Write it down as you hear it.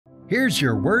Here's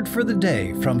your word for the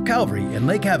day from Calvary in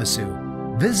Lake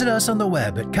Havasu. Visit us on the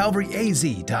web at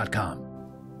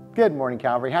calvaryaz.com. Good morning,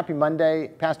 Calvary. Happy Monday.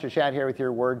 Pastor Chad here with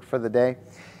your word for the day.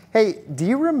 Hey, do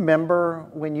you remember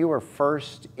when you were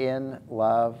first in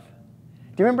love?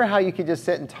 Do you remember how you could just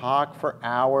sit and talk for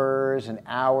hours and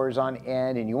hours on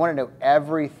end, and you want to know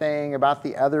everything about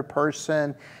the other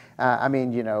person?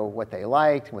 What they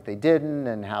liked, what they didn't,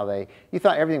 and you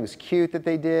thought everything was cute that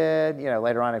they did.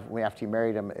 Later on, after you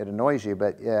married them, it annoys you,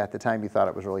 but at the time you thought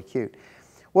it was really cute.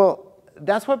 Well,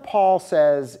 that's what Paul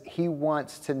says he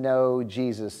wants to know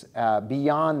Jesus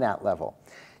beyond that level.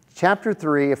 Chapter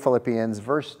 3 of Philippians,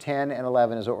 verse 10 and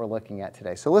 11 is what we're looking at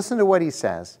today. So listen to what he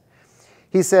says.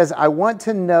 He says, I want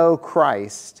to know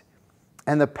Christ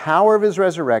and the power of his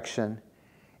resurrection,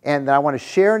 and that I want to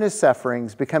share in his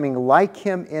sufferings, becoming like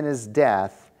him in his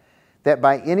death, that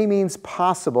by any means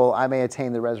possible I may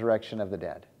attain the resurrection of the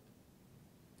dead.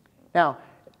 Now,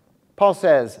 Paul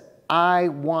says, I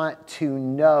want to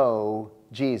know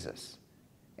Jesus.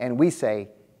 And we say,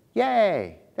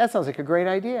 yay, that sounds like a great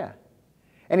idea.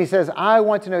 And he says, I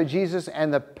want to know Jesus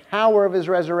and the power of his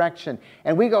resurrection.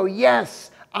 And we go, yes,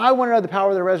 I want to know the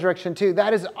power of the resurrection too.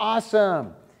 That is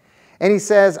awesome. And he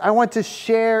says, I want to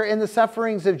share in the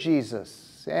sufferings of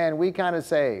Jesus. And we kind of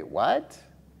say, what?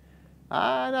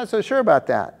 I'm not so sure about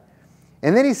that.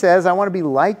 And then he says, I want to be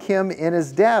like him in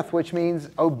his death, which means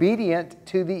obedient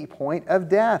to the point of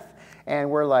death.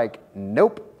 And we're like,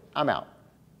 nope, I'm out.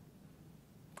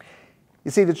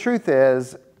 You see, the truth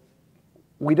is,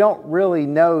 we don't really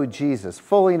know Jesus,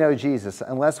 fully know Jesus,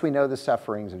 unless we know the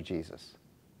sufferings of Jesus.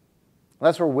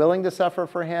 Unless we're willing to suffer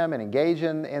for him and engage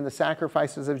in the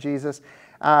sacrifices of Jesus.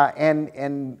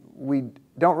 And we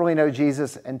don't really know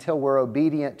Jesus until we're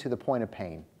obedient to the point of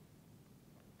pain.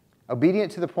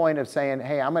 Obedient to the point of saying,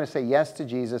 hey, I'm going to say yes to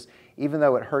Jesus, even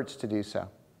though it hurts to do so.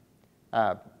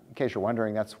 In case you're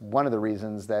wondering, that's one of the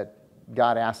reasons that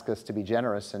God asks us to be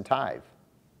generous and tithe.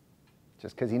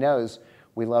 Just because he knows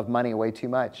we love money way too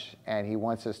much, and he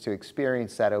wants us to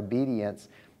experience that obedience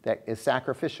that is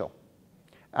sacrificial.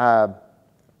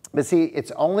 But see,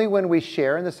 it's only when we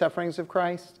share in the sufferings of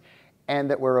Christ and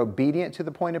that we're obedient to the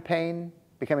point of pain,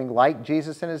 becoming like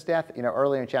Jesus in his death.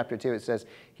 Earlier in chapter 2 it says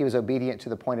he was obedient to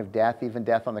the point of death, even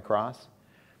death on the cross.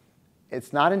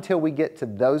 It's not until we get to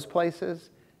those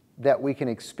places that we can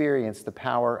experience the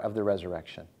power of the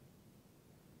resurrection.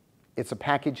 It's a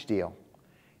package deal.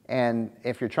 And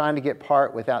if you're trying to get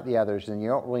part without the others, then you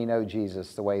don't really know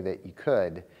Jesus the way that you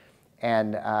could.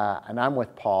 And I'm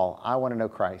with Paul. I want to know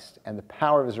Christ and the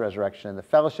power of his resurrection and the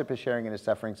fellowship of sharing in his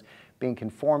sufferings, being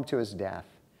conformed to his death.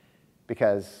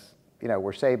 Because,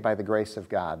 we're saved by the grace of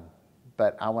God.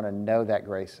 But I want to know that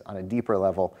grace on a deeper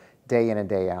level, day in and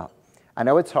day out. I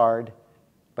know it's hard,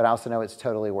 but I also know it's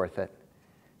totally worth it.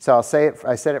 So I'll say it.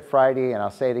 I said it Friday, and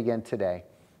I'll say it again today.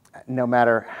 No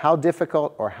matter how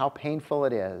difficult or how painful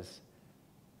it is,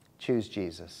 choose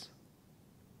Jesus.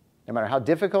 No matter how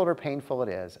difficult or painful it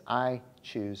is, I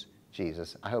choose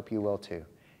Jesus. I hope you will too.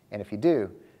 And if you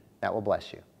do, that will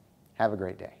bless you. Have a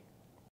great day.